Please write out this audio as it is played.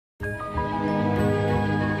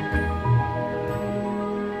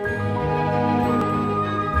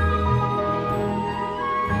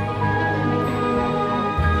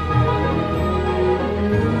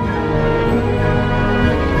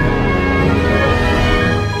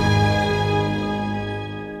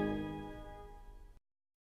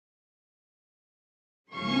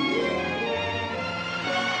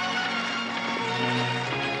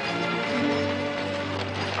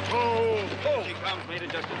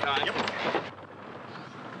time. Yep.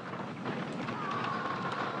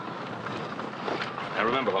 Now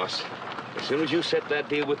remember, Hoss, as soon as you set that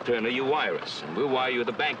deal with Turner, you wire us, and we'll wire you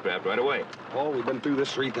the bank draft right away. Oh, we've been through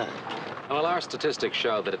this 3 times. Well, our statistics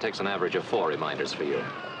show that it takes an average of 4 reminders for you.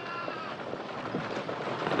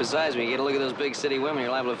 Besides, when you get a look at those big city women,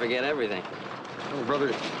 you're liable to forget everything. Oh,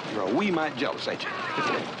 brother, you're a wee mite jealous, ain't you?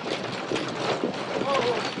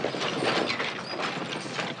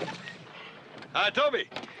 Hi, Toby.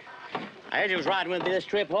 I heard you was riding with me this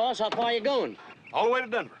trip, Hoss. How far are you going? All the way to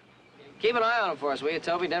Denver. Keep an eye on them for us, will you,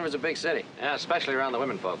 Toby? Denver's a big city. Yeah, especially around the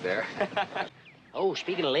women folk there. Oh,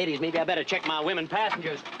 speaking of ladies, maybe I better check my women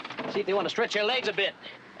passengers. See if they want to stretch their legs a bit.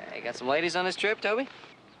 Hey, got some ladies on this trip, Toby?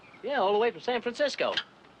 Yeah, all the way from San Francisco.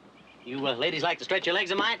 You ladies like to stretch your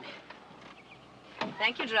legs a mite?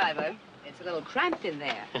 Thank you, driver. It's a little cramped in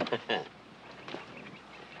there.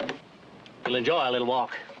 You'll enjoy a little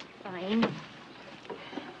walk. Fine.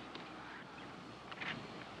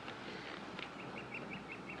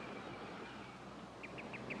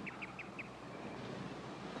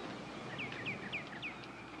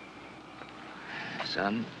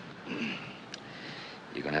 Son,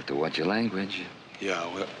 you're gonna have to watch your language.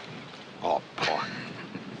 Yeah, well... Oh, Pa.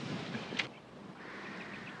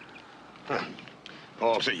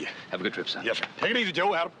 Oh, I'll see you. Have a good trip, son. Yes, sir. Take it easy,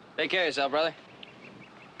 Joe. Adam. Take care of yourself, brother.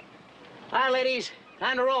 Hi, ladies.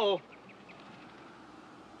 Time to roll.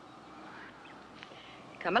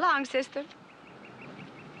 Come along, sister.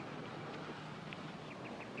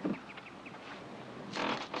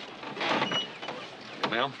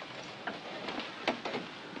 Well?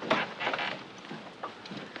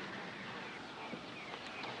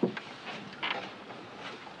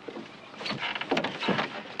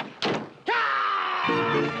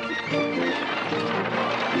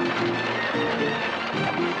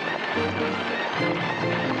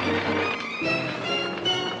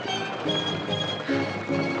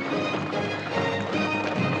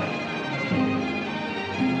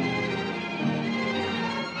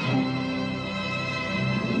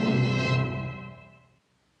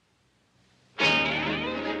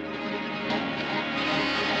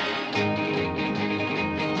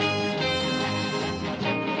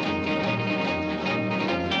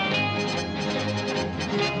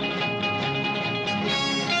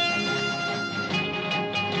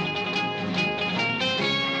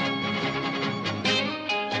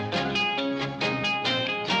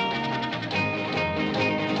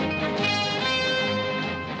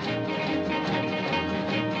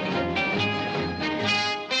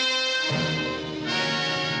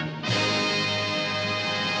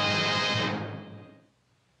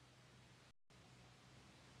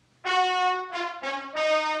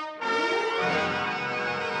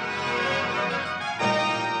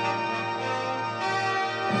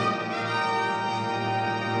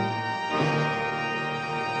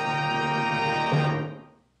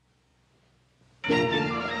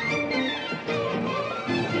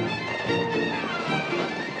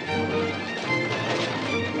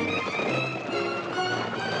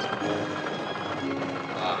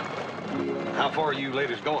 How far are you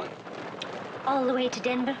ladies going? All the way to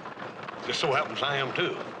Denver. Just so happens I am,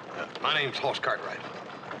 too. My name's Hoss Cartwright.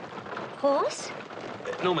 Horse?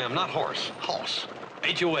 No, ma'am, not horse. Hoss.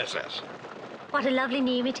 H-O-S-S. What a lovely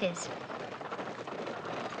name it is.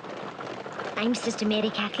 I'm Sister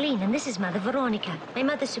Mary Kathleen, and this is Mother Veronica, my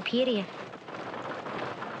Mother Superior.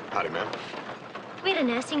 Howdy, ma'am. We're a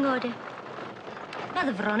nursing order.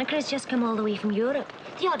 Mother Veronica has just come all the way from Europe,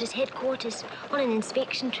 the order's headquarters, on an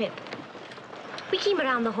inspection trip. We came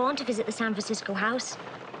around the horn to visit the San Francisco house,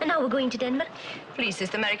 and now we're going to Denver. Please,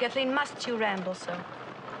 Sister Mary Kathleen, must you ramble so?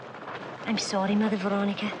 I'm sorry, Mother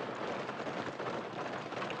Veronica.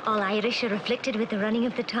 All Irish are afflicted with the running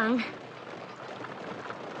of the tongue.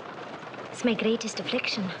 It's my greatest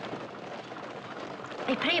affliction.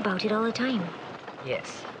 I pray about it all the time.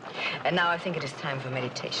 Yes. And now I think it is time for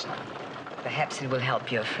meditation. Perhaps it will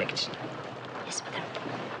help your affliction. Yes, Mother.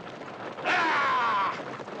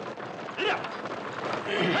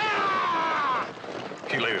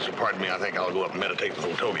 If you ladies will pardon me, I think I'll go up and meditate with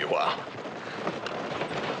old Toby a while.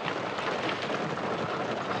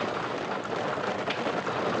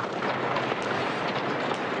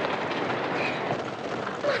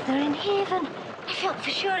 Mother in heaven, I felt for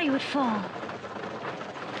sure he would fall.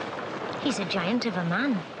 He's a giant of a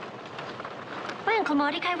man. My Uncle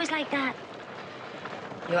Mordecai was like that.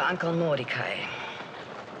 Your Uncle Mordecai.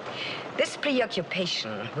 This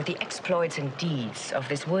preoccupation with the exploits and deeds of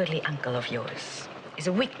this worldly uncle of yours is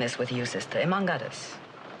a weakness with you, sister, among others.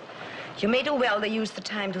 You may do well to use the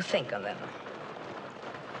time to think on them.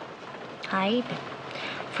 Aye, but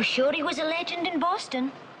for sure he was a legend in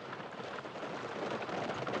Boston.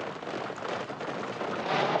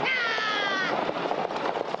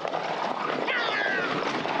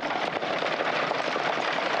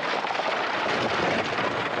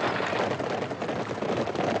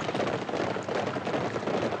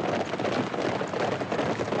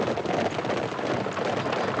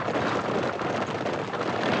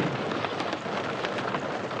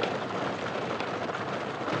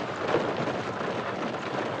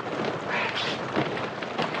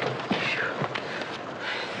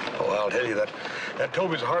 I'll tell you that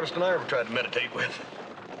Toby's the hardest one I ever tried to meditate with.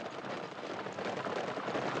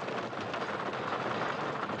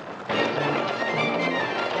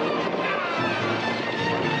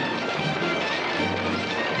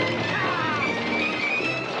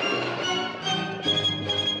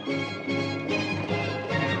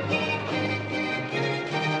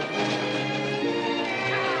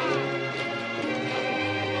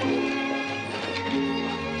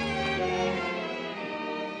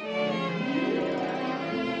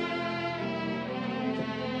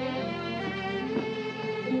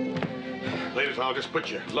 Ladies, I'll just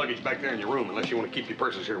put your luggage back there in your room unless you want to keep your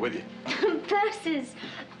purses here with you. Purses?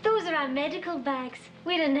 Those are our medical bags.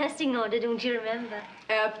 We had a nursing order, don't you remember?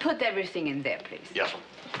 Put everything in there, please. Yes,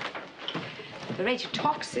 ma'am. The rate you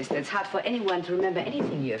talk, sister, it's hard for anyone to remember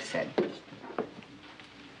anything you have said.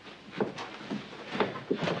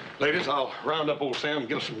 Ladies, I'll round up old Sam and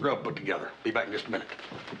get us some grub put together. Be back in just a minute.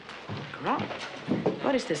 Grub?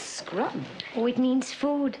 What is this scrub? Oh, it means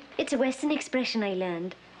food. It's a Western expression I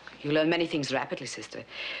learned. You learn many things rapidly, sister.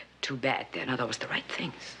 Too bad they're not always the right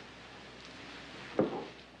things.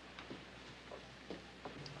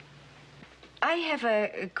 I have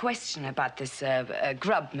a question about this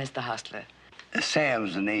grub, Mr. Hostler.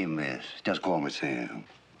 Sam's the name, miss. Just call me Sam.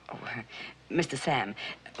 Oh, Mr. Sam,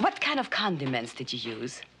 what kind of condiments did you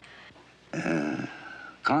use?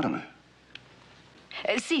 Condiment.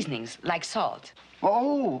 Seasonings, like salt.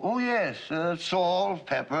 Oh, yes. Salt,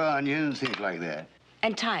 pepper, onions, things like that.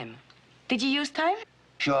 And thyme. Did you use thyme?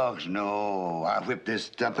 Shucks, no. I whipped this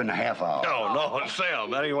up in a half hour. No, Sam,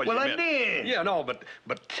 that ain't what you Well, I meant. did. Yeah, no, but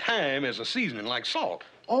thyme is a seasoning like salt.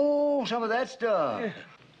 Oh, some of that stuff. Yeah.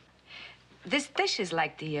 This dish is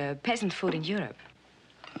like the peasant food in Europe.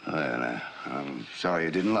 Well, I'm sorry you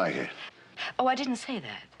didn't like it. Oh, I didn't say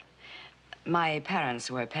that. My parents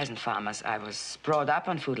were peasant farmers. I was brought up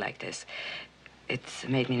on food like this. It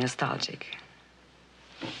made me nostalgic.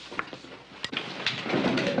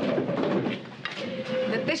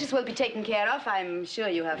 The dishes will be taken care of. I'm sure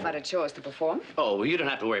you have other chores to perform. Oh, well, you don't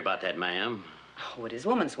have to worry about that, ma'am. Oh, it is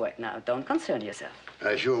woman's work now. Don't concern yourself.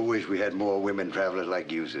 I sure wish we had more women travelers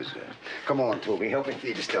like you, sister. Come on, Toby. Help me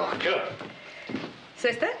feed the stock. Sure.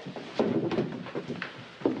 Sister?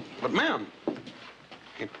 But, ma'am,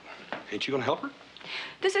 ain't you gonna help her?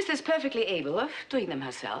 The sister's perfectly able of doing them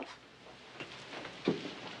herself.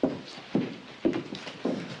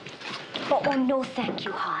 Oh, no, thank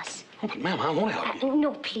you, Hoss. Oh, but, ma'am, I won't help you.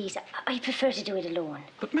 No, please. I prefer to do it alone.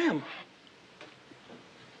 But, ma'am.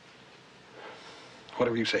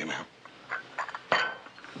 Whatever you say, ma'am.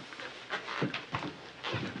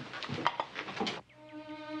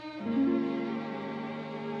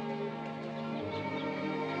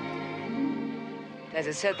 There's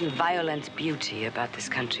a certain violent beauty about this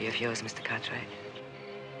country of yours, Mr. Cartwright.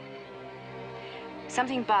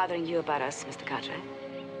 Something bothering you about us, Mr. Cartwright?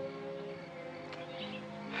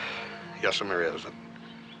 Yes, sir, there is.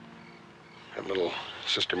 That little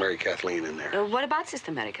Sister Mary Kathleen in there. What about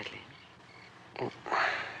Sister Mary Kathleen? Oh,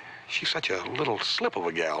 she's such a little slip of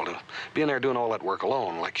a gal to be in there doing all that work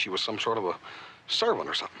alone, like she was some sort of a servant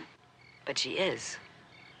or something. But she is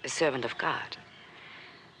a servant of God.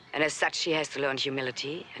 And as such, she has to learn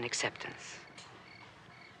humility and acceptance.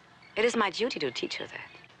 It is my duty to teach her that.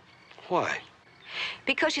 Why?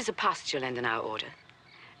 Because she's a postulant in our order.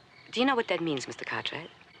 Do you know what that means, Mr.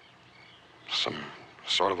 Cartwright? Some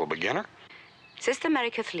sort of a beginner? Sister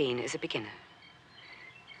Mary Kathleen is a beginner.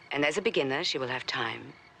 And as a beginner, she will have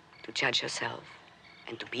time to judge herself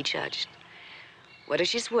and to be judged whether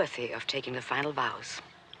she's worthy of taking the final vows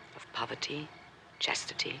of poverty,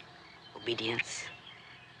 chastity, obedience,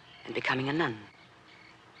 and becoming a nun.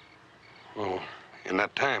 Well, in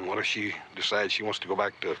that time, what if she decides she wants to go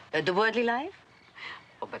back to... The worldly life?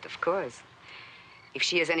 Oh, but of course. If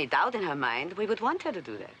she has any doubt in her mind, we would want her to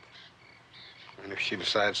do that. And if she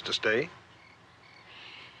decides to stay?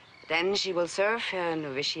 Then she will serve her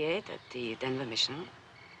novitiate at the Denver Mission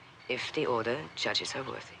if the order judges her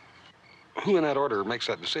worthy. Who in that order makes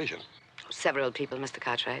that decision? Several people, Mr.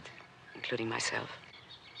 Cartwright, including myself.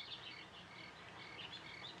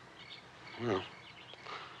 Well,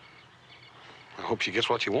 I hope she gets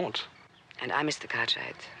what she wants. And I, Mr.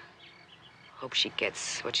 Cartwright, hope she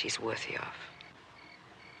gets what she's worthy of.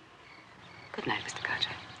 Good night, Mr.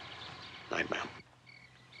 Cartwright. Night, ma'am.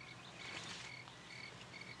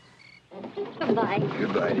 Goodbye.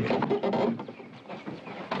 Goodbye, dear.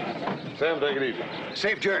 Sam, take it easy.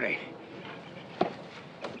 Safe journey.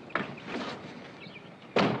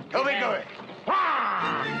 Toby, go ahead.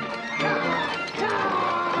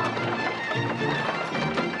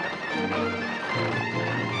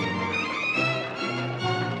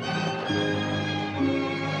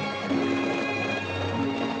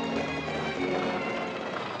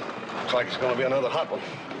 Looks like it's gonna be another hot one.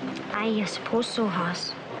 I suppose so,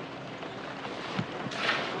 Hoss.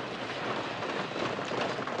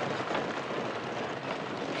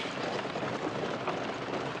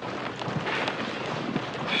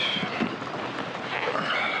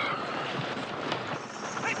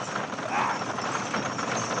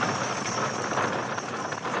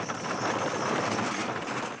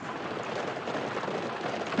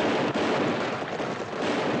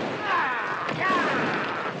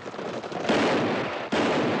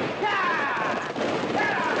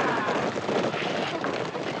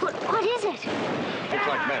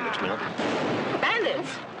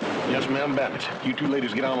 Yes, ma'am, bandits. You two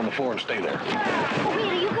ladies get out on the floor and stay there. Oh, where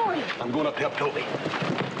are you going? I'm going up to help Toby.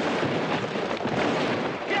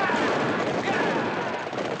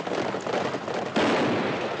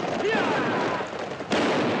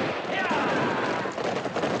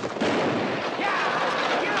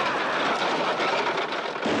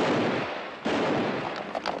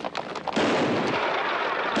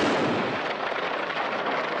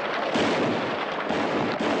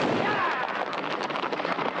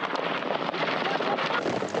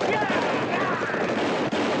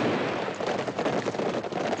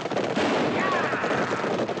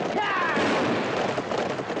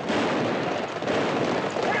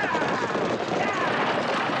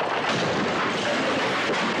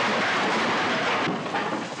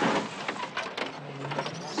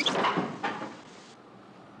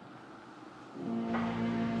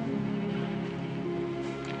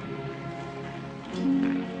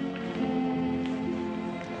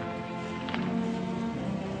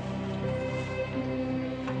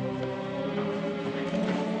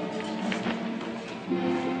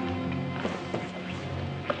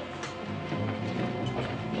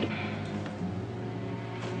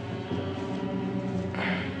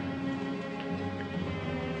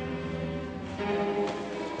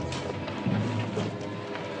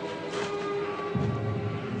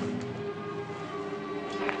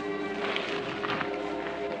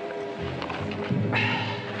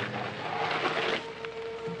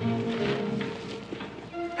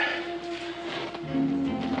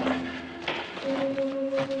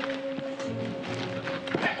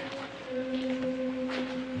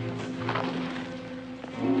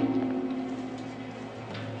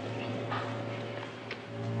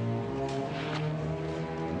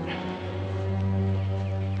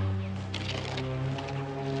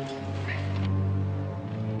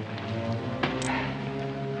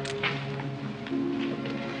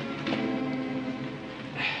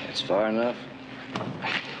 It's far enough.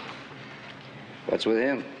 What's with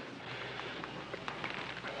him?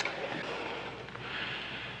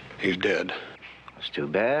 He's dead. It's too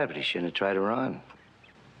bad, but he shouldn't have tried to run.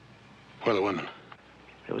 Where are the women?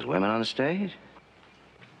 There was women on the stage.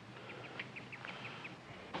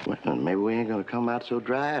 Well, maybe we ain't gonna come out so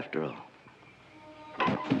dry after all.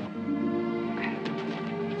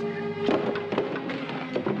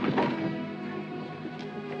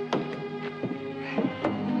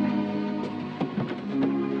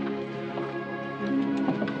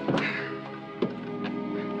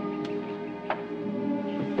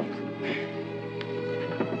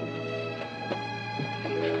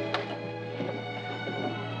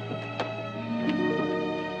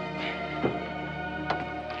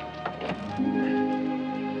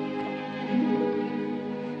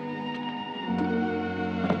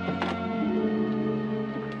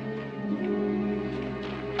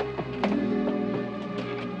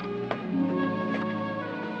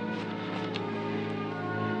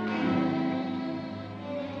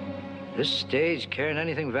 This stage carrying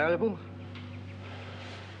anything valuable?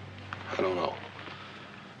 I don't know.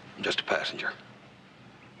 I'm just a passenger.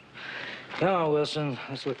 Come on, Wilson.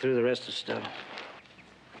 Let's look through the rest of the stuff.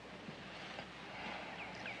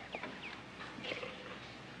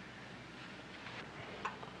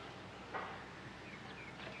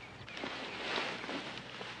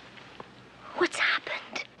 What's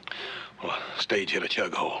happened? Well, stage hit a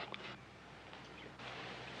chug hole.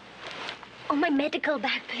 Oh, my medical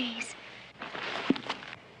bag, please.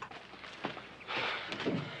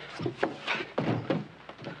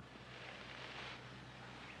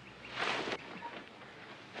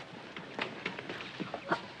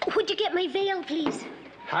 Would you get my veil, please?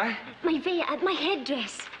 Huh? My veil, my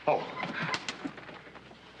headdress. Oh.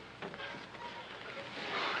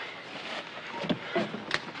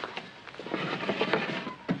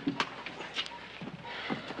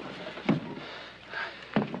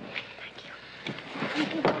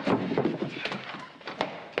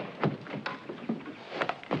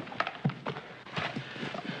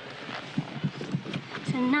 It's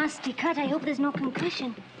a nasty cut. I hope there's no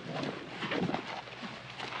concussion.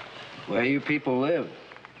 Where you people live?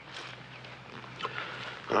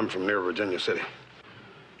 I'm from near Virginia City.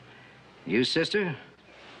 You, sister?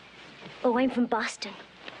 Oh, I'm from Boston.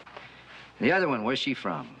 The other one, where's she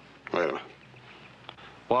from? Wait a minute.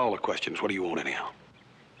 Well, all the questions, what do you want anyhow?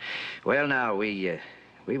 Well, now, we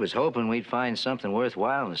was hoping we'd find something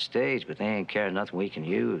worthwhile on the stage, but they ain't carrying nothing we can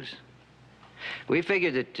use. We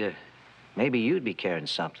figured that maybe you'd be carrying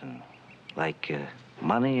something, like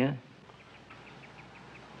money, huh?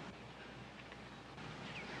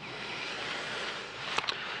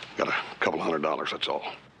 Got a couple $100, that's all.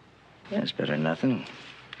 That's better than nothing.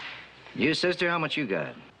 You, sister, how much you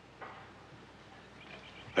got?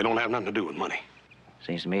 They don't have nothing to do with money.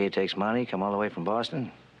 Seems to me it takes money, come all the way from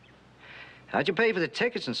Boston. How'd you pay for the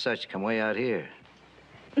tickets and such to come way out here?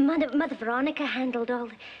 Mother Veronica handled all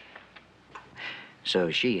the...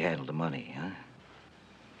 So she handled the money, huh?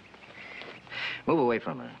 Move away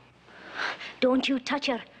from her. Don't you touch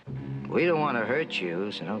her. We don't want to hurt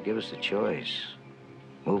you, so don't give us the choice.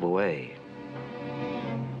 Move away.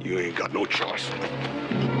 You ain't got no choice.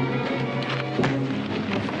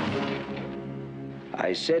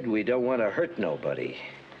 I said we don't want to hurt nobody.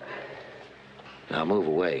 Now move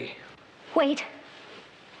away. Wait.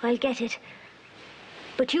 I'll get it.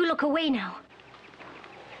 But you look away now.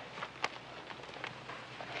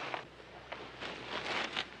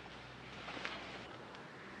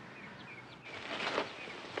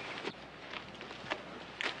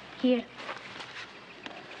 Here.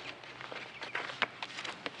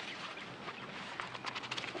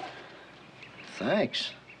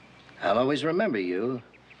 Thanks. I'll always remember you.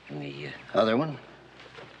 And the other one.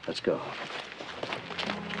 Let's go.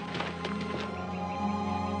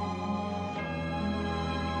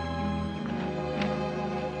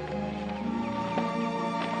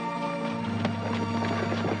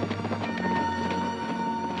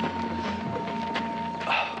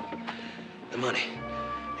 The money.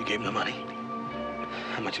 You gave him the money.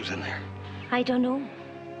 How much was in there? I don't know.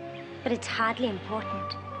 But it's hardly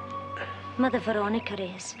important. Mother Veronica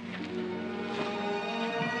is.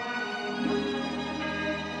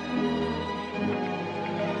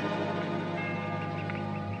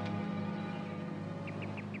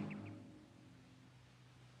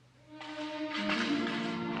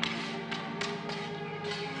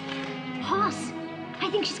 Hoss! I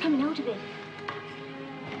think she's coming out of it.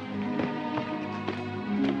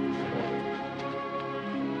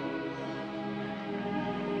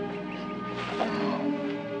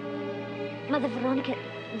 Mother Veronica,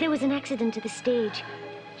 there was an accident to the stage.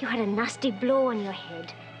 You had a nasty blow on your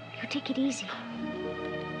head. You take it easy.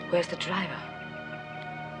 Where's the driver?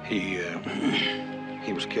 He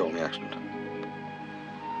was killed in the accident.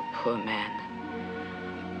 Poor man.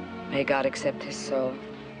 May God accept his soul.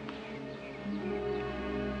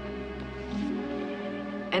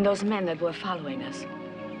 And those men that were following us,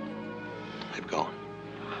 They've gone.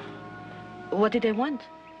 what did they want?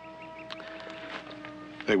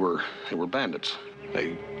 They were bandits.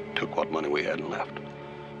 They took what money we had and left.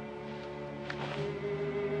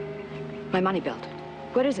 My money belt.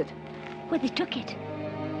 Where is it? Well, they took it.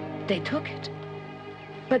 They took it.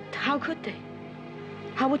 But how could they?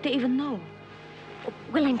 How would they even know?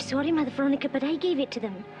 Well, I'm sorry, Mother Veronica, but I gave it to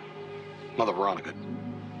them. Mother Veronica,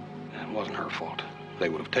 it wasn't her fault. They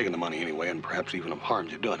would have taken the money anyway and perhaps even have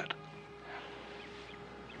harmed you doing it.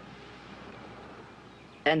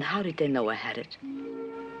 And how did they know I had it?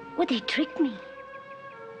 Well, they tricked me.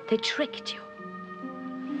 They tricked you.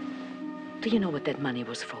 Do you know what that money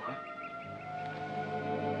was for?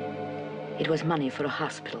 It was money for a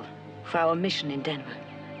hospital, for our mission in Denver.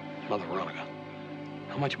 Mother Veronica,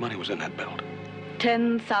 how much money was in that belt?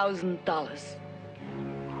 $10,000.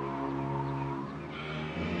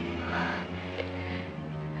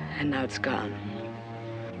 And now it's gone.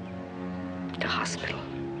 The hospital,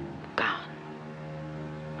 gone.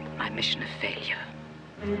 My mission a failure.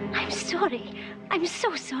 I'm sorry. I'm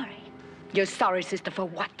so sorry. You're sorry, sister, for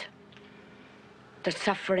what? The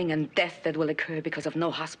suffering and death that will occur because of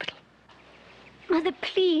no hospital. Mother,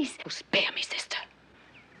 please. Oh, spare me, sister.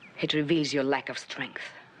 It reveals your lack of strength.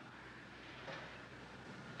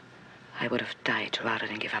 I would have died rather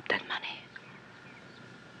than give up that money.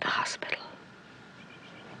 The hospital.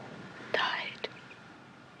 Died.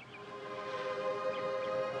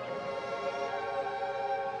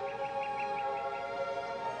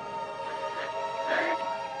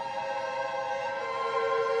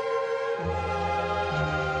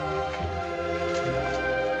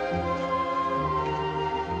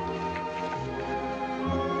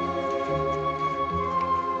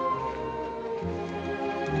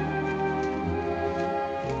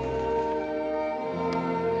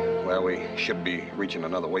 Well, Well, we should be reaching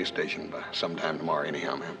another way station by sometime tomorrow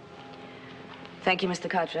anyhow, ma'am. Thank you, Mr.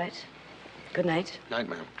 Cartwright. Good night. Night,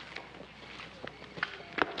 ma'am.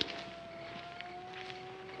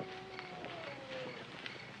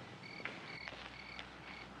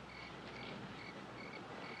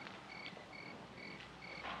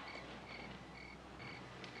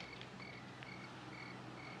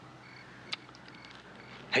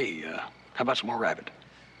 Hey, how about some more rabbit?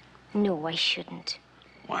 No, I shouldn't.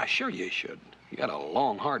 Why, sure you should. You got a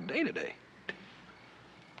long, hard day today.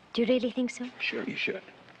 Do you really think so? Sure you should.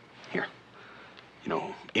 Here. You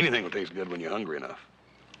know, anything will taste good when you're hungry enough.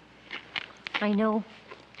 I know.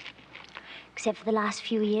 Except for the last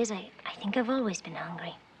few years, I think I've always been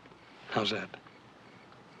hungry. How's that?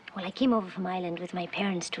 Well, I came over from Ireland with my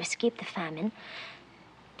parents to escape the famine.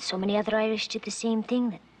 So many other Irish did the same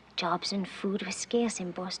thing, that jobs and food were scarce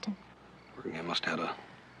in Boston. You must have had a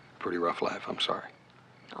pretty rough life. I'm sorry.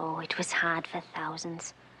 Oh, it was hard for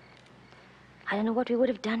thousands. I don't know what we would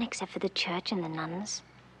have done except for the church and the nuns.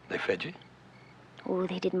 They fed you? Oh,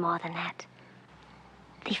 they did more than that.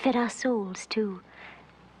 They fed our souls, too.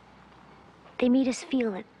 They made us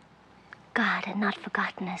feel that God had not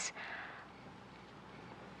forgotten us.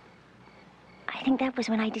 I think that was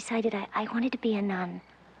when I decided I wanted to be a nun.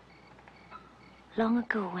 Long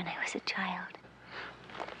ago, when I was a child.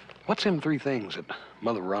 What's them 3 things that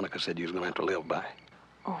Mother Veronica said you was gonna have to live by?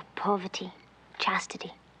 Oh, poverty,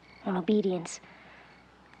 chastity, and obedience.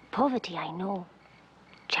 Poverty, I know.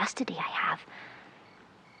 Chastity, I have.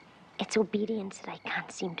 It's obedience that I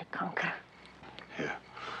can't seem to conquer. Yeah,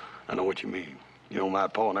 I know what you mean. You know, my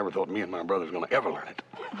pa never thought me and my brother's gonna ever learn it.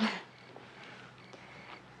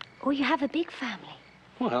 Oh, you have a big family.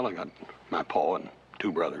 Well, I got my pa and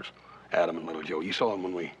 2 brothers, Adam and little Joe. You saw them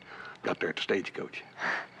when we got there at the stagecoach.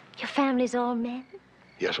 Your family's all men?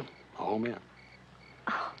 Yes'm, all men.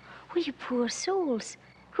 Oh, well, you poor souls.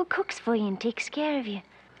 Who cooks for you and takes care of you?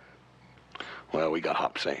 Well, we got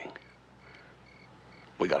Hop saying.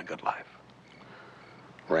 We got a good life.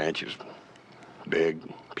 Ranch is big,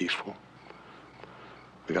 peaceful.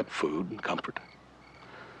 We got food and comfort.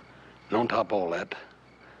 And on top of all that,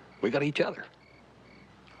 we got each other.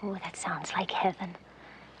 Oh, that sounds like heaven.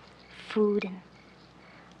 Food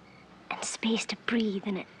and space to breathe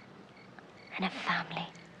and a family.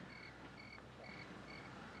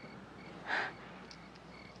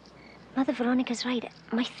 Mother Veronica's right.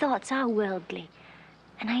 My thoughts are worldly,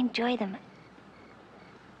 and I enjoy them.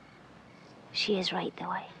 She is right,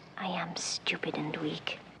 though. I am stupid and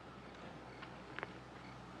weak.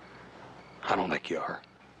 I don't think you are.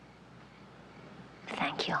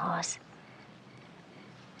 Thank you, Hoss.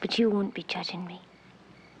 But you won't be judging me.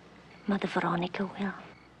 Mother Veronica will.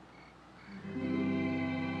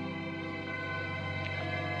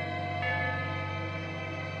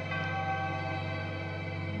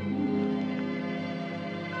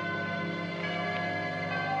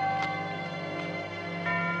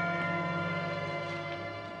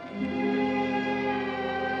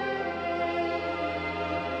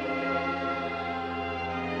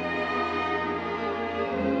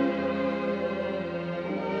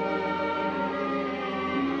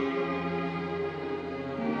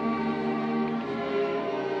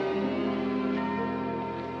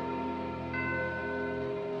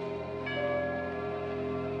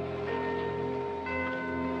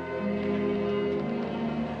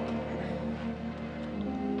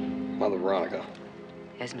 Mother Veronica.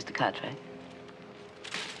 Yes, Mr. Cartwright.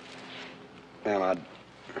 Ma'am,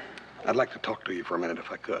 I'd like to talk to you for a minute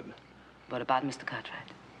if I could. What about Mr.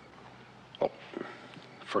 Cartwright? Well,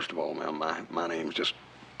 first of all, ma'am, my name's just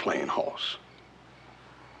plain Hoss.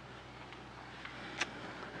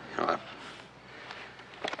 You know,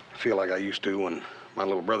 I feel like I used to when my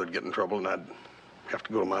little brother'd get in trouble and I'd have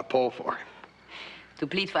to go to my pa for him. To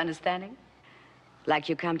plead for understanding? Like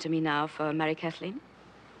you come to me now for Mary Kathleen?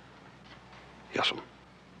 Yes'm.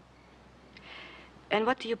 And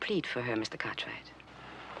what do you plead for her, Mr. Cartwright?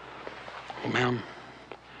 Well, ma'am,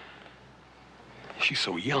 she's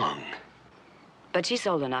so young. But she's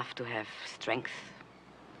old enough to have strength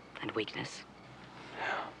and weakness.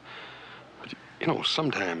 Yeah. But, you know,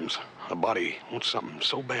 sometimes a body wants something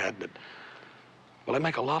so bad that, well, they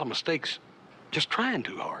make a lot of mistakes just trying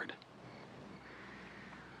too hard.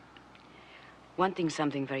 Wanting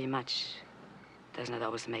something very much does not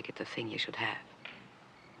always make it the thing you should have.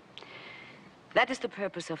 That is the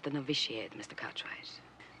purpose of the novitiate, Mr. Cartwright.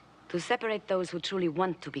 To separate those who truly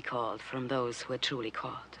want to be called from those who are truly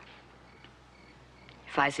called.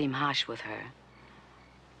 If I seem harsh with her,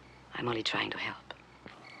 I'm only trying to help.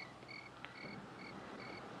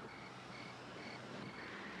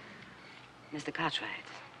 Mr. Cartwright,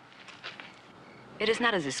 It is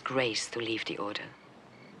not a disgrace to leave the order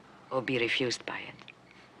or be refused by it.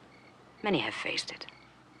 Many have faced it.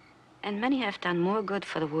 And many have done more good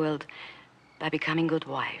for the world by becoming good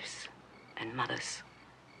wives and mothers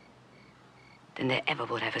than they ever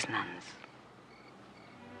would have as nuns.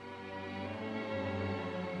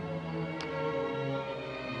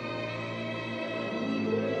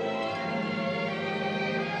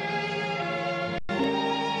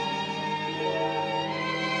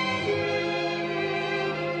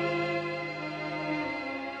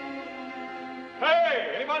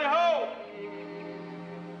 Hey, anybody home?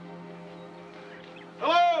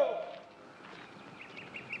 Hello?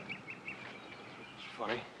 It's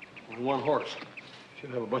funny. Only one horse. Should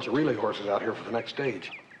have a bunch of relay horses out here for the next stage.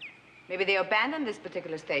 Maybe they abandoned this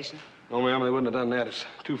particular station. No, ma'am, they wouldn't have done that. It's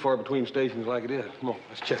too far between stations like it is. Come on,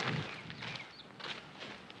 let's check.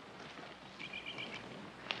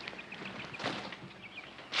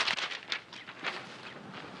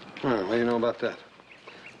 What do you know about that?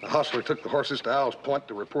 The hostler took the horses to Owl's Point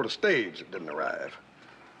to report a stage that didn't arrive.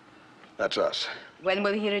 That's us. When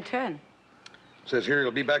will he return? Says here he'll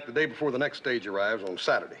be back the day before the next stage arrives on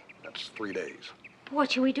Saturday. That's 3 days.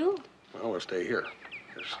 What shall we do? Well, we'll stay here.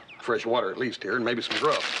 There's fresh water at least here and maybe some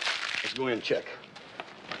grub. Let's go in and check.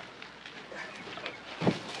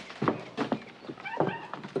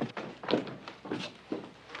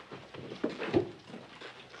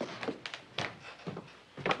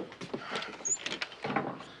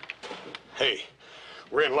 Hey,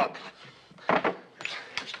 we're in luck.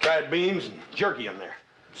 There's dried beans and jerky in there.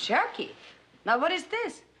 Jerky? Now, what is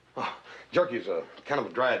this? Oh, jerky is a kind of a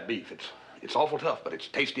dried beef. It's awful tough, but it's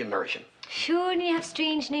tasty and nourishing. Sure, and you have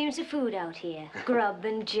strange names of food out here. Grub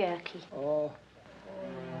and jerky. Oh.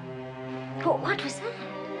 But what was that?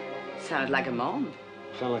 Sounded like a moan.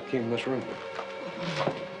 Sounded like it came in this room.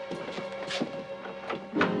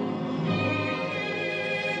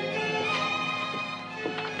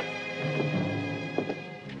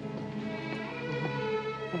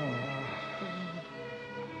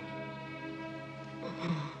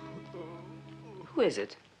 Who is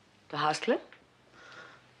it? The hostler?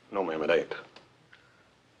 No, ma'am, it ain't.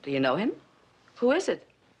 Do you know him? Who is it?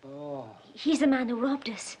 He's the man who robbed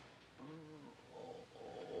us.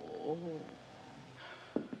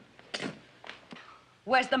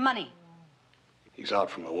 Where's the money? He's out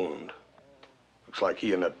from the wound. Looks like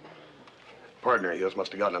he and that partner of his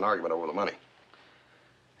must have gotten in an argument over the money.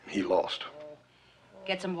 And he lost.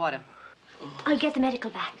 Get some water. I'll get the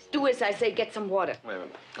medical bag. Do as I say, get some water. Wait a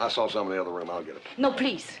minute. I saw some in the other room. I'll get it. No,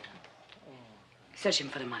 please. Search him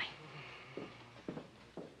for the money.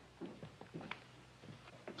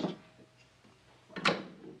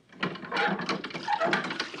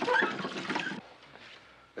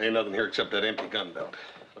 There ain't nothing here except that empty gun belt.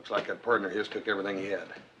 Looks like that partner of his took everything he had.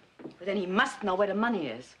 But then he must know where the money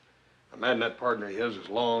is. I imagine that partner of his is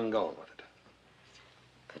long gone with it.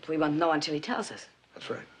 But we won't know until he tells us. That's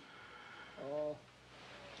right.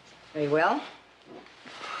 Very well.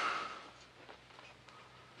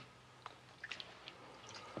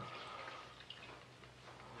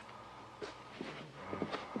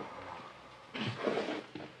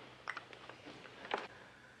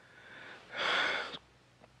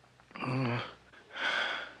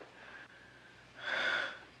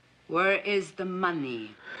 Where is the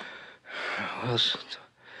money? Well,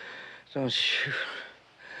 don't shoot.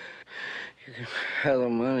 You can have the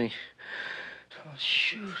money. Don't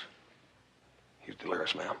shoot. He's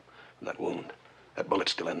delirious, ma'am. From that wound. That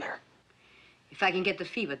bullet's still in there. If I can get the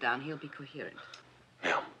fever down, he'll be coherent.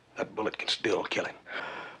 Ma'am, that bullet can still kill him.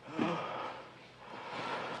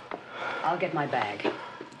 I'll get my bag.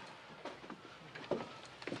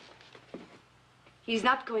 He's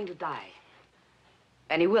not going to die.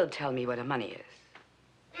 And he will tell me where the money is.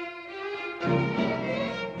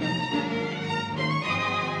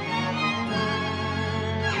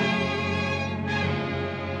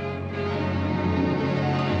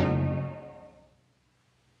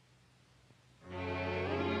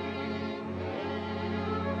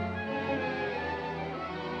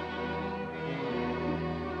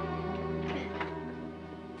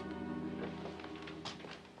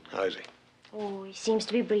 How is he? Oh, he seems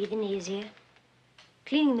to be breathing easier.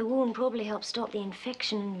 Cleaning the wound probably helps stop the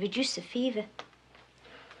infection and reduce the fever.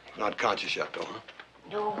 He's not conscious yet, though, huh?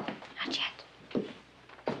 No, not yet.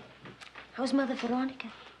 How's Mother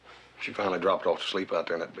Veronica? She finally dropped off to sleep out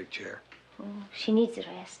there in that big chair. Oh, she needs the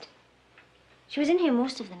rest. She was in here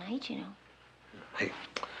most of the night, you know. Hey,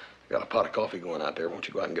 got a pot of coffee going out there. Won't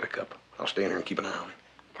you go out and get a cup? I'll stay in here and keep an eye on him.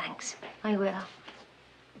 Thanks, I will.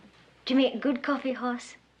 Do you make good coffee,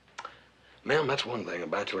 Hoss? Ma'am, that's one thing a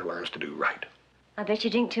bachelor learns to do right. I bet you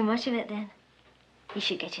drink too much of it then. You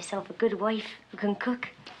should get yourself a good wife who can cook.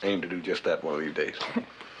 Aim to do just that one of these days.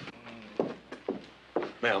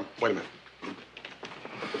 Ma'am, wait a minute.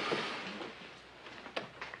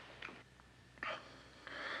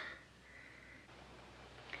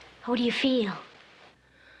 How do you feel?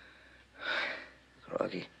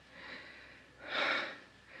 Groggy.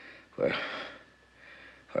 Where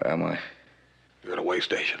am I? You're at a way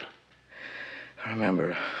station. I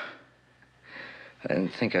remember. I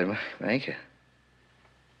didn't think I'd make it.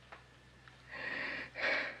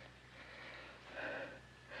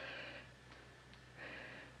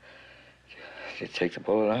 Did you take the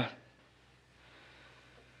bullet out?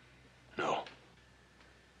 No.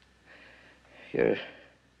 You're...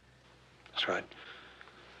 That's right.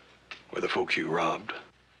 We're the folks you robbed.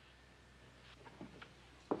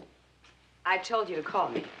 I told you to call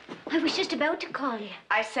me. I was just about to call you.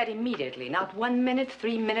 I said immediately, not 1 minute,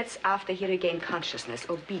 3 minutes after he regained consciousness.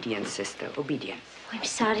 Obedience, sister, obedience. I'm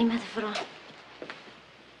sorry, Mother Vron.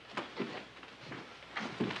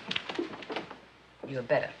 You're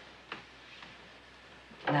better.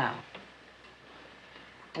 Now,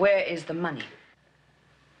 where is the money?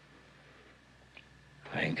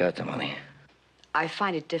 I ain't got the money. I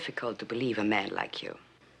find it difficult to believe a man like you.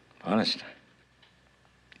 Honest.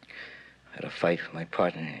 I had a fight with my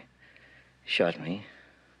partner. He shot me.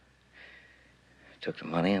 Took the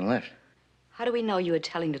money and left. How do we know you were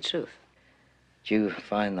telling the truth? Did you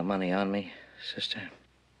find the money on me, sister?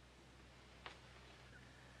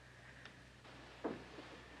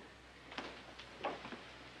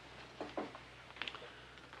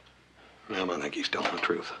 Ma'am, I think he's telling the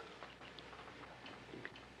truth.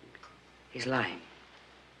 He's lying.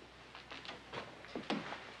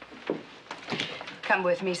 Come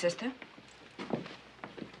with me, sister.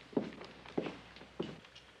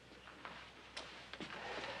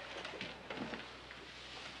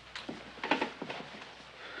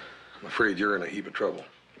 I'm afraid you're in a heap of trouble.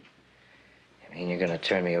 You mean you're gonna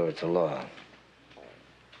turn me over to law?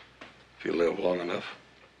 If you live long enough.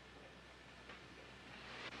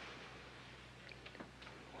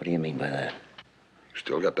 What do you mean by that? You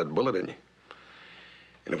still got that bullet in you.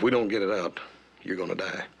 And if we don't get it out, you're gonna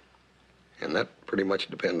die. And that pretty much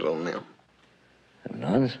depends on them. Them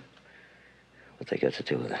nuns? What they got to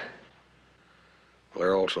do with it? Well,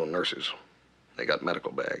 they're also nurses. They got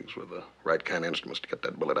medical bags with the right kind of instruments to get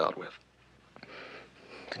that bullet out with.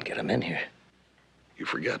 Then get them in here. You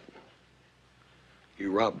forget.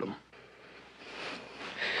 You robbed them.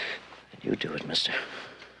 You do it, mister.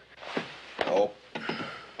 Oh.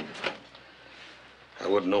 I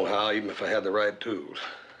wouldn't know how, even if I had the right tools.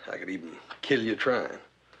 I could even kill you trying.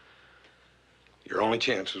 Your only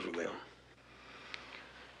chance is with them.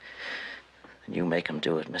 Then you make them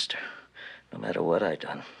do it, mister. No matter what I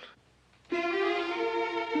done.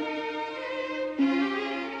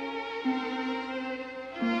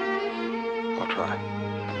 I'll try.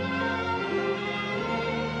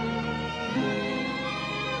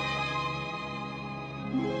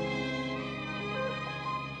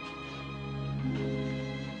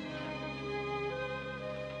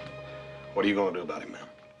 What are you going to do about him, ma'am?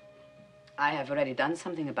 I have already done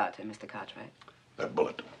something about him, Mr. Cartwright. That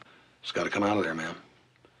bullet. It's got to come out of there, ma'am.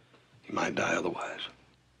 He might die otherwise.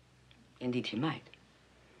 Indeed, he might.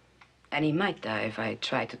 And he might die if I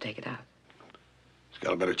try to take it out. He's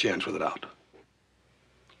got a better chance with it out.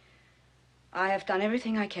 I have done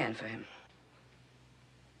everything I can for him.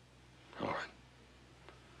 All right.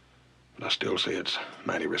 But I still say it's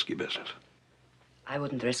mighty risky business. I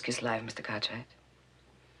wouldn't risk his life, Mr. Cartwright.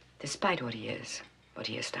 Despite what he is, what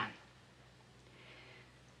he has done.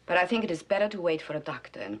 But I think it is better to wait for a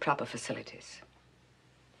doctor and proper facilities.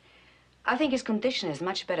 I think his condition is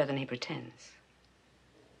much better than he pretends.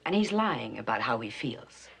 And he's lying about how he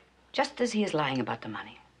feels, just as he is lying about the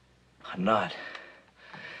money. I'm not.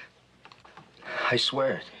 I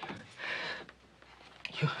swear it.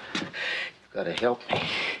 You gotta help me.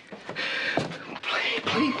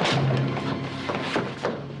 Please.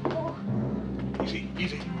 Easy,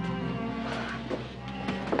 easy.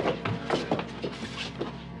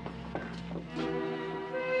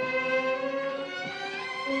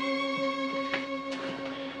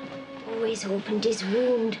 Always opened his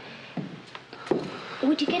wound.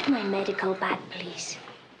 Would you get my medical bag, please?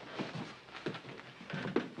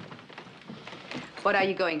 What are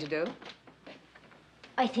you going to do?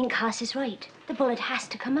 I think Haas is right. The bullet has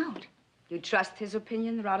to come out. You trust his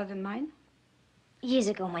opinion rather than mine? Years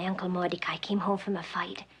ago, my Uncle Mordecai came home from a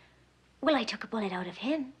fight. Well, I took a bullet out of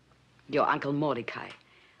him. Your Uncle Mordecai.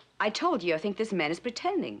 I told you I think this man is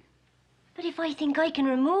pretending. But if I think I can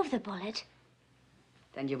remove the bullet...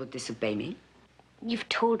 Then you would disobey me? You've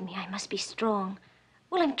told me I must be strong.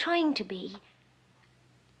 Well, I'm trying to be.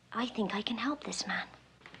 I think I can help this man.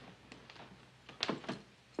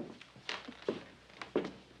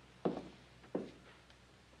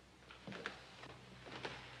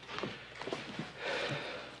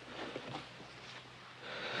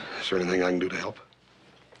 Is there anything I can do to help?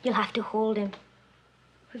 You'll have to hold him.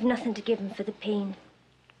 We've nothing to give him for the pain.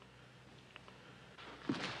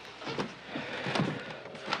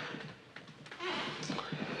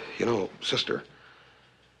 You know, sister,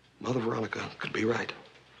 Mother Veronica could be right.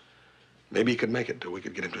 Maybe he could make it till we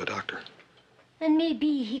could get him to a doctor. And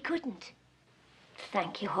maybe he couldn't.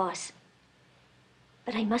 Thank you, Hoss.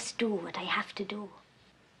 But I must do what I have to do.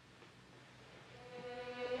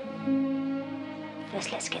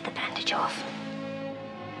 First, let's get the bandage off.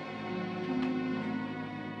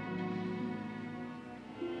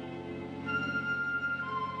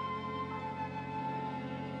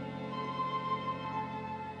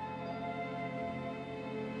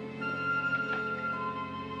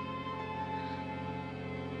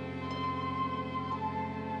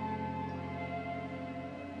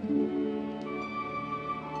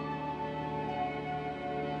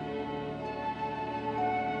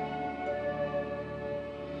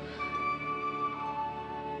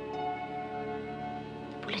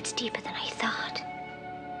 Bullet's deeper than I thought.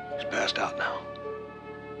 He's passed out now.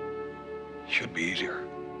 Should be easier.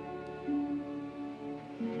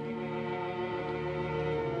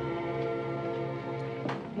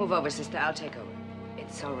 Move over, sister. I'll take over.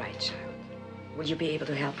 It's all right, child. Will you be able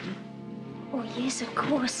to help me? Oh, yes, of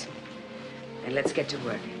course. Then let's get to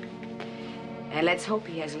work. And let's hope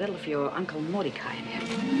he has a little of your Uncle Mordecai in him.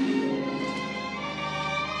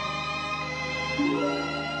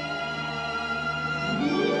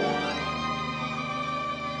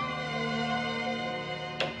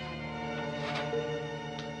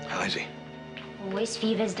 How is he? Oh, his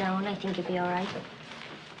fever's down. I think he'll be all right.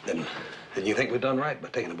 Then you think we've done right by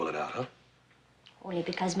taking the bullet out, huh? Only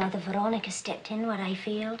because Mother Veronica stepped in where I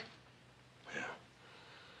failed. Yeah.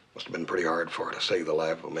 Must have been pretty hard for her to save the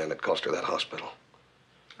life of a man that cost her that hospital.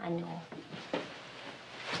 I know.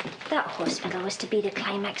 That hospital was to be the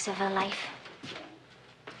climax of her life.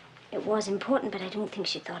 It was important, but I don't think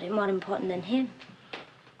she thought it more important than him.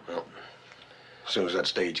 Well, as soon as that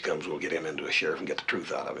stage comes, we'll get him into a sheriff and get the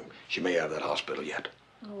truth out of him. She may have that hospital yet.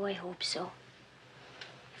 Oh, I hope so.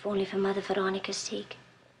 If only for Mother Veronica's sake.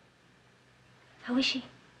 How is she?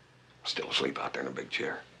 Still asleep out there in a big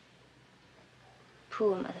chair.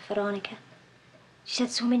 Poor Mother Veronica. She's had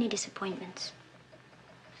so many disappointments.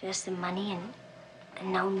 First the money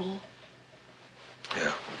and now me.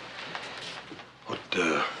 Yeah. What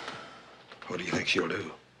do you think she'll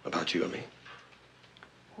do about you and me?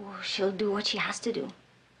 Oh, she'll do what she has to do.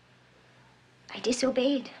 I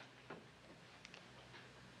disobeyed.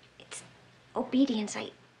 It's obedience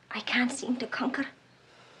I can't seem to conquer.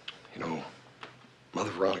 You know,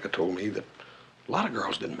 Mother Veronica told me that a lot of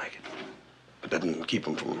girls didn't make it. But that didn't keep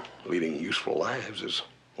them from leading useful lives as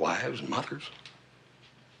wives and mothers.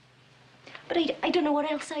 But I don't know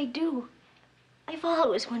what else I'd do. I've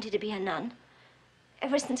always wanted to be a nun.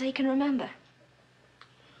 Ever since I can remember.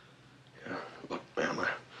 Yeah, look, ma'am, I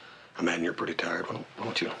imagine you're pretty tired. Why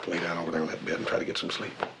don't you lay down over there on that bed and try to get some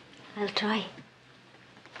sleep? I'll try.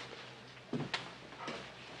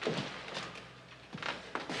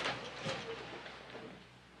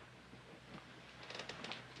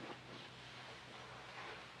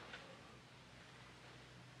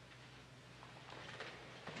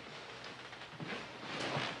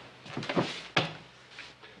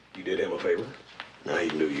 You did him a favor. Now he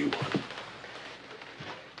can do you one.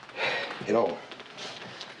 You know,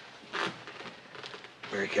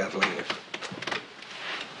 Mary Kathleen,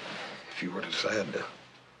 if you were to decide to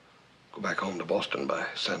go back home to Boston by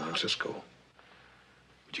San Francisco,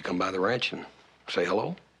 would you come by the ranch and say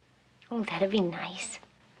hello? Oh, that'd be nice.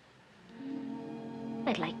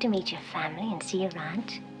 I'd like to meet your family and see your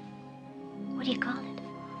ranch. What do you call it?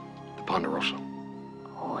 The Ponderosa.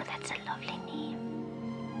 Oh, that's a lovely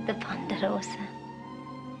name. The Ponderosa.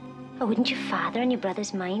 Oh, wouldn't your father and your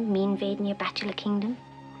brothers mind me invading your bachelor kingdom?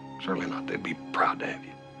 Certainly not. They'd be proud to have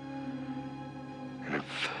you. And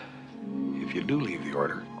if you do leave the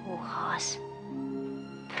order... Oh, Hoss,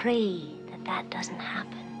 pray that doesn't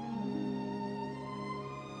happen.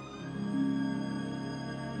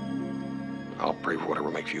 I'll pray for whatever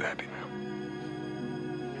makes you happy, ma'am.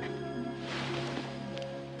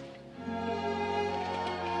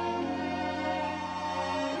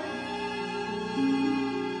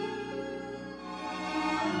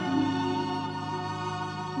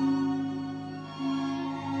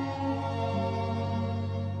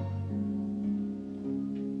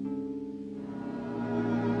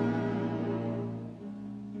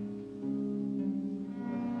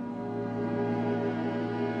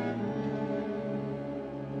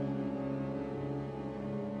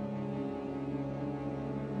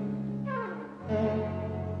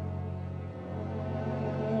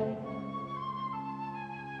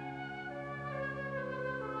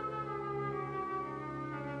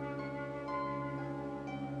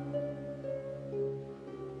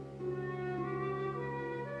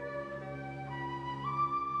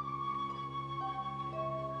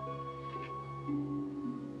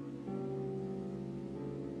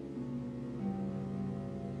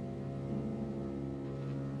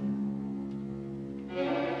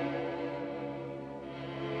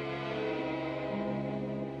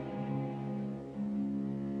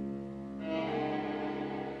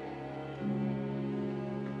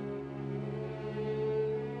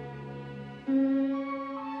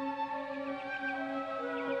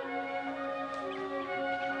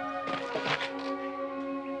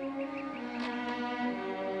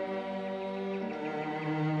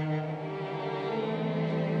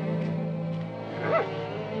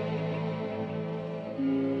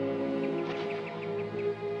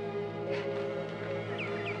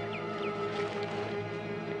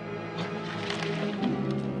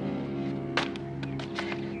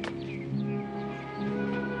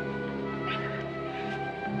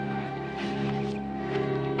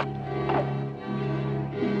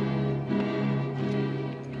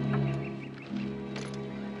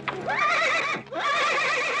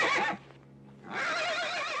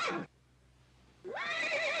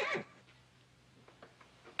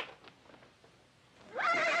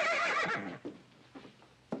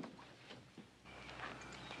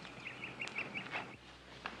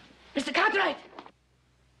 Mr. Cartwright!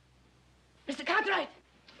 Mr. Cartwright!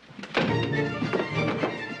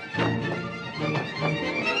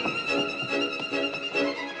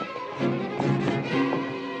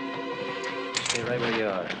 Stay right where you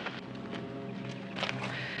are.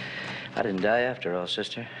 I didn't die after all,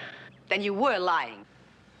 sister. Then you were lying.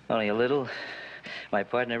 Only a little. My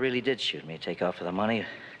partner really did shoot me to take off with the money.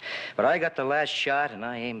 But I got the last shot, and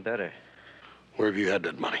I aimed better. Where have you had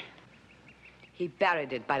that money? He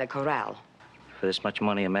buried it by the corral. For this much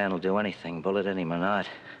money, a man will do anything, bullet in him or not.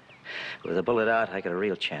 With a bullet out, I got a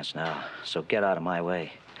real chance now. So get out of my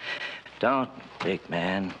way. Don't, big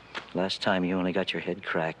man. Last time you only got your head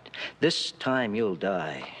cracked. This time you'll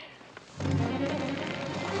die.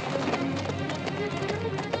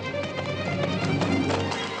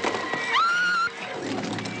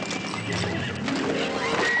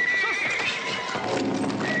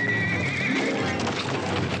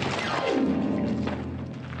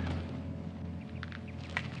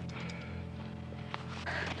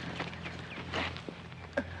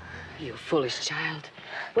 You foolish child.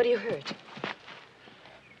 What are you hurt?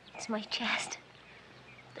 It's my chest.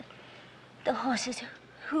 The horse's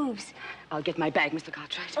hooves. I'll get my bag, Mr.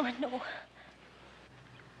 Cartwright. Oh, no.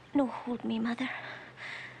 No, hold me, Mother.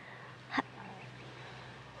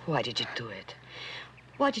 Why did you do it?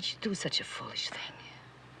 Why did you do such a foolish thing?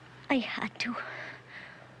 I had to.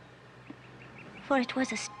 For it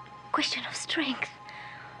was a question of strength.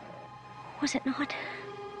 Was it not?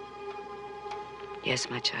 Yes,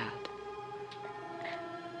 my child.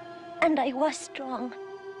 And I was strong.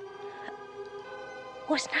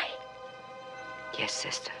 Wasn't I? Yes,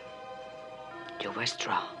 sister. You were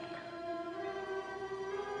strong.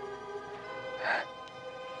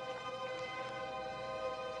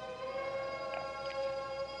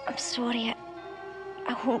 I'm sorry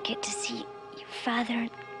I won't get to see your father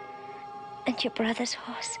and your brother's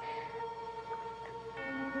horse.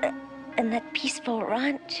 And that peaceful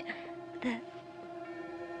ranch.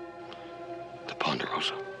 The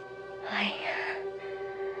Ponderosa. Aye.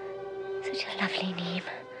 Such a lovely name.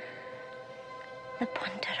 The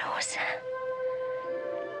Ponderosa.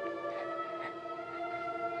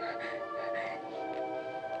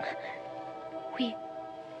 We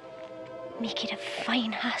make it a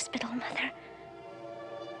fine hospital, Mother.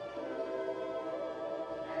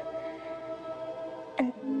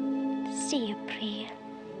 And say a prayer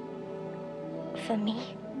for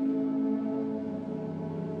me.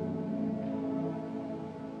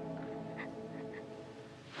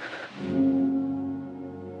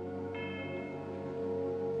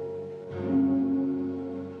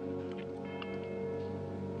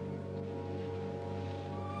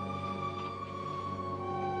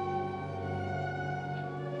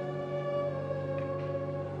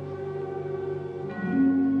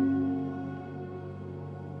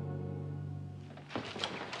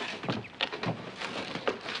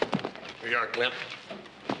 Here you are, Clint.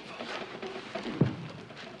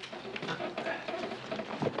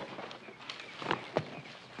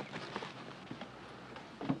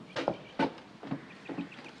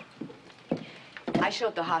 I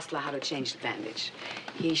showed the hostler how to change the bandage.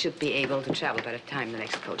 He should be able to travel by the time the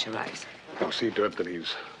next coach arrives. I'll see to it that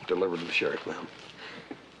he's delivered to the sheriff, ma'am.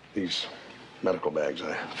 These medical bags,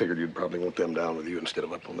 I figured you'd probably want them down with you instead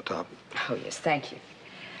of up on the top. Oh, yes, thank you.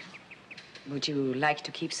 Would you like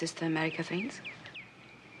to keep Sister Mary Kathleen's?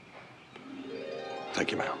 Thank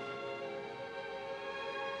you, ma'am.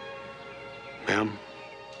 Ma'am,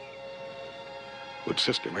 would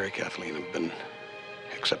Sister Mary Kathleen have been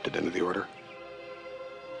accepted into the order?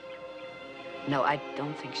 No, I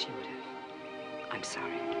don't think she would have. I'm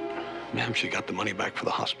sorry. Ma'am, she got the money back for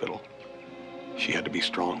the hospital. She had to be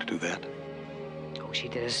strong to do that. Oh, she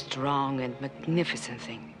did a strong and magnificent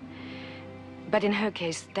thing. But in her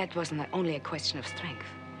case, that wasn't only a question of strength.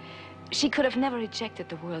 She could have never rejected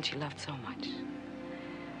the world she loved so much.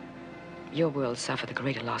 Your world suffered a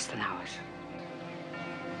greater loss than ours.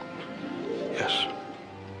 Yes.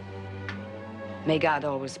 May God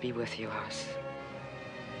always be with you, Horace.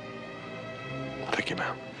 Thank you,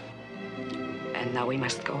 ma'am. And now we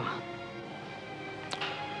must go on.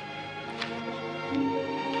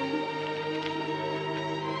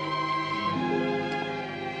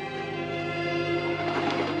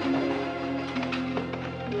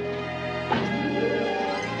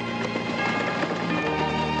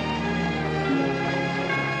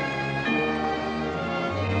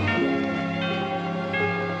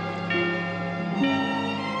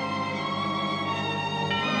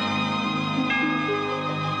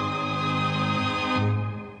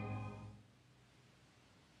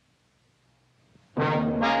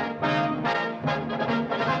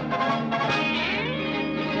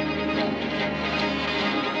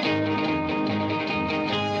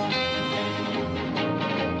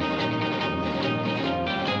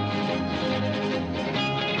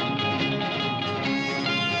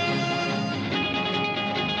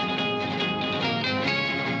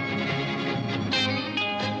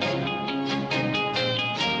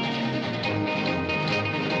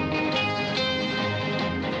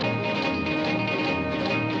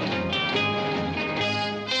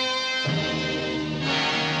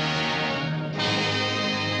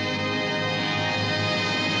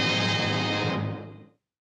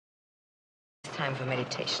 time for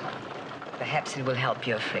meditation. Perhaps it will help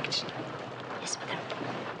your affliction. Yes, Mother.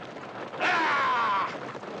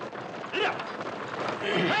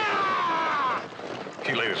 If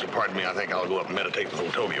you ladies will pardon me, I think I'll go up and meditate with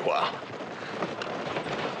old Toby a while.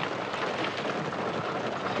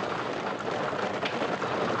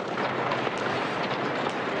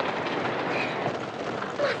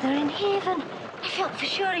 Mother in heaven. I felt for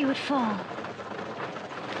sure he would fall.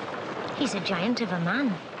 He's a giant of a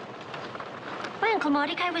man. My Uncle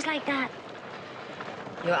Mordecai was like that.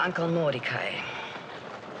 Your Uncle Mordecai.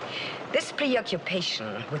 This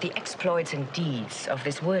preoccupation with the exploits and deeds of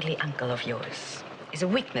this worldly uncle of yours is a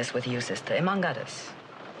weakness with you, sister, among others.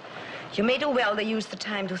 You may do well to use the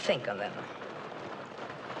time to think on them.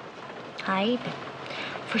 Aye, but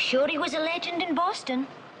for sure he was a legend in Boston.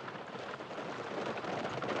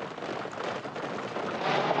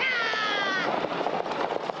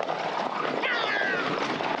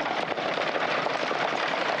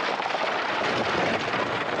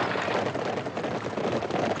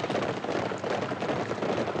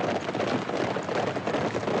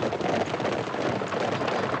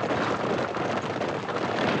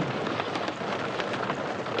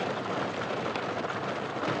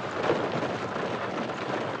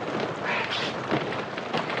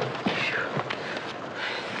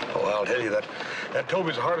 I'll tell you that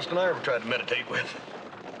Toby's the hardest one I ever tried to meditate with.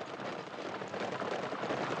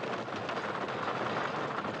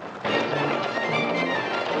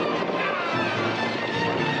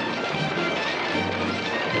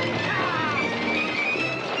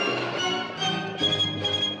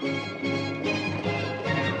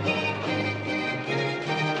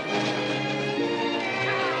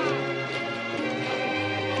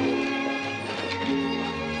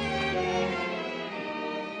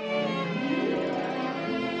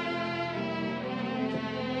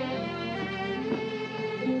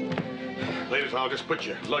 Ladies, I'll just put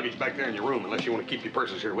your luggage back there in your room unless you want to keep your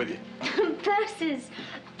purses here with you. Purses?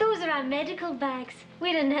 Those are our medical bags.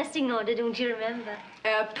 We had a nesting order, don't you remember?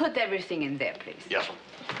 Put everything in there, please. Yes,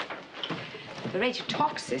 sir. The rate you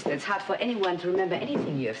talk, sister, it's hard for anyone to remember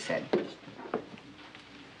anything you have said.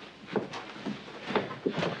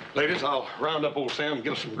 Ladies, I'll round up old Sam and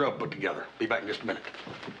get us some grub put together. Be back in just a minute.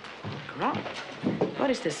 Grub? What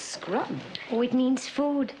is this scrub? Oh, it means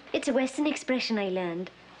food. It's a Western expression I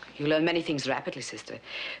learned. You learn many things rapidly, sister.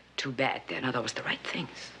 Too bad they're not always the right things.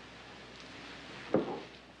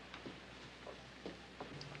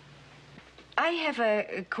 I have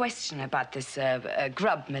a question about this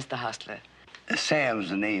grub, Mr. Hostler. Sam's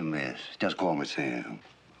the name, miss. Just call me Sam.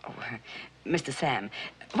 Oh, Mr. Sam,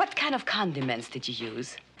 what kind of condiments did you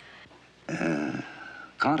use?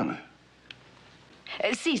 Condiment.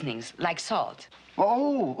 Seasonings, like salt.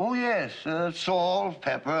 Oh, yes. Salt,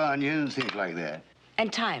 pepper, onions, things like that.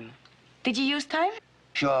 And thyme. Did you use thyme?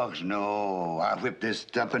 Shucks, no. I whipped this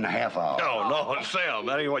up in a half hour. No, Sam,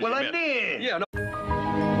 that ain't what you meant. Well, I did. Yeah, no.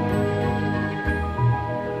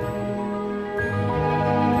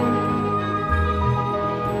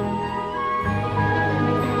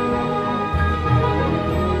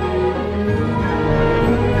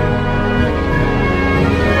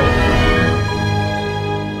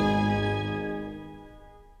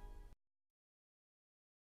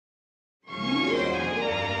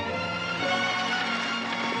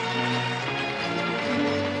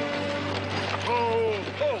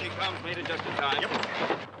 Made it just in time. Yep.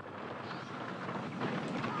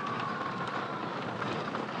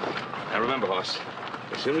 Now remember, Hoss,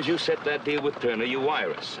 as soon as you set that deal with Turner, you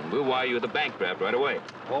wire us, and we'll wire you the bank draft right away.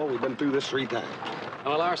 Oh, we've been through this 3 times.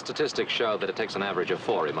 Well, our statistics show that it takes an average of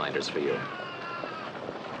 4 reminders for you.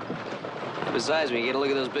 Besides, when you get a look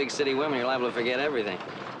at those big city women, you're liable to forget everything.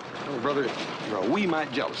 Oh, brother, you're a wee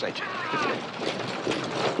mite jealous, ain't you?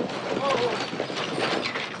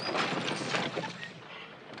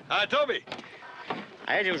 Hi, Toby.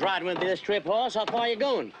 I heard you was riding with me this trip, Hoss. How far are you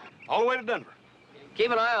going? All the way to Denver.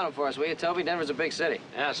 Keep an eye on him for us, will you, Toby? Denver's a big city.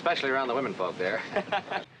 Yeah, especially around the women folk there.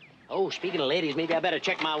 Oh, speaking of ladies, maybe I better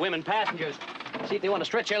check my women passengers. See if they want to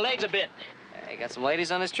stretch their legs a bit. Hey, got some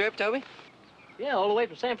ladies on this trip, Toby? Yeah, all the way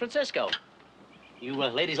from San Francisco. You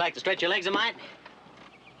ladies like to stretch your legs a mite?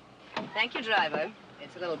 Thank you, driver.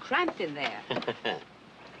 It's a little cramped in there.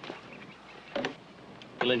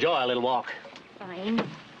 You'll enjoy a little walk. Fine.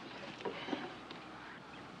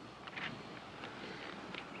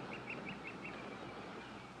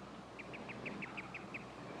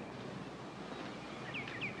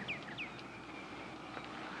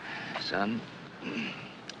 Son,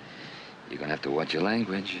 you're gonna have to watch your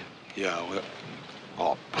language. Yeah, well...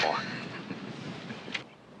 Oh, boy.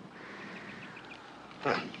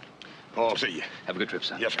 Huh. Oh, I'll see you. Have a good trip,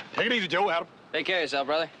 son. Yes, sir. Take it easy, Joe. Adam. Take care of yourself,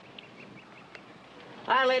 brother.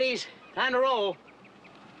 Hi, ladies. Time to roll.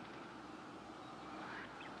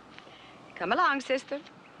 Come along, sister.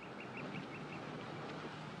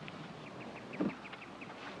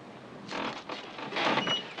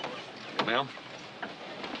 Ma'am?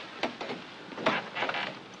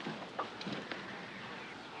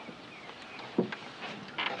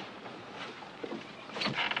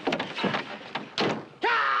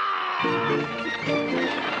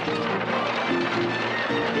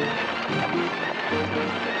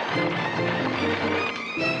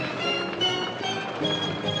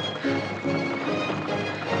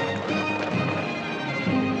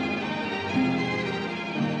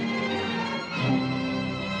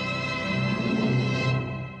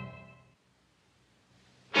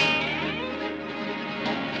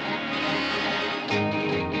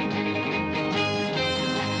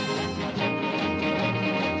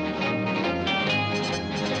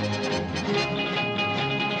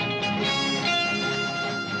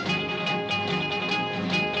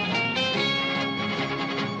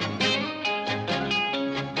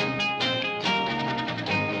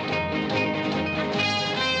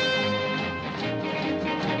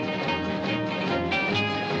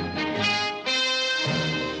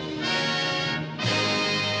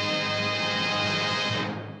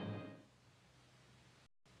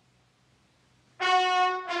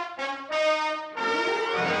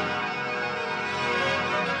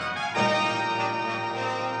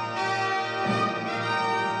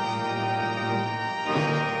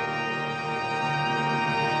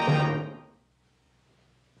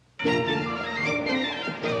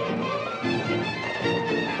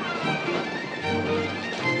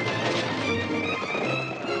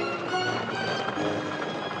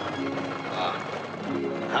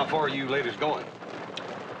 How far are you ladies going?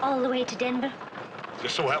 All the way to Denver.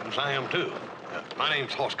 Just so happens I am, too. My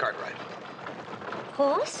name's Hoss Cartwright.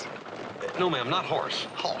 Horse? No, ma'am, not horse.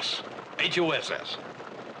 Hoss. H-O-S-S.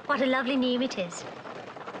 What a lovely name it is.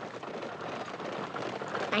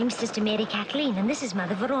 I'm Sister Mary Kathleen, and this is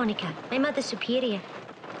Mother Veronica, my Mother Superior.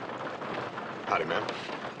 Howdy, ma'am.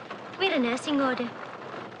 We're a nursing order.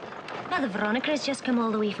 Mother Veronica has just come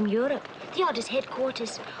all the way from Europe, the order's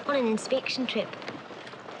headquarters, on an inspection trip.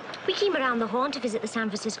 We came around the Horn to visit the San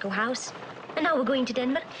Francisco house, and now we're going to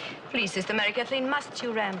Denver. Please, Sister Mary Kathleen, must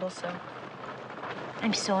you ramble so?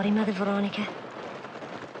 I'm sorry, Mother Veronica.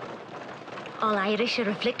 All Irish are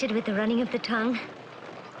afflicted with the running of the tongue.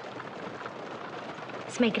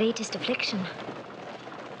 It's my greatest affliction.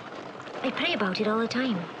 I pray about it all the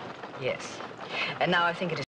time. Yes. And now I think it is